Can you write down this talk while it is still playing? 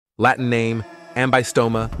Latin name,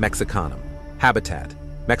 Ambystoma mexicanum. Habitat,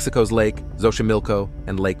 Mexico's Lake Xochimilco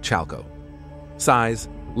and Lake Chalco. Size,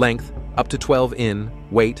 length, up to 12 in,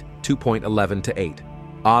 weight, 2.11 to 8.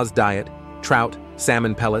 Oz diet, trout,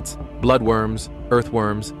 salmon pellets, bloodworms,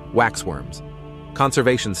 earthworms, waxworms.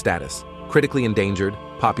 Conservation status, critically endangered,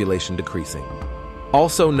 population decreasing.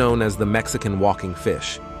 Also known as the Mexican walking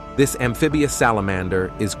fish, this amphibious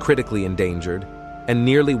salamander is critically endangered and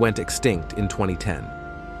nearly went extinct in 2010.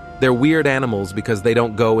 They're weird animals because they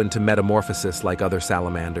don't go into metamorphosis like other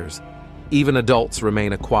salamanders. Even adults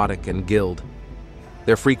remain aquatic and gilled.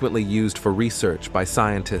 They're frequently used for research by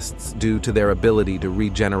scientists due to their ability to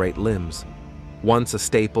regenerate limbs. Once a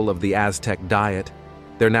staple of the Aztec diet,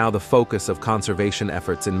 they're now the focus of conservation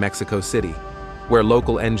efforts in Mexico City, where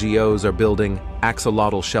local NGOs are building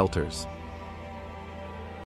axolotl shelters.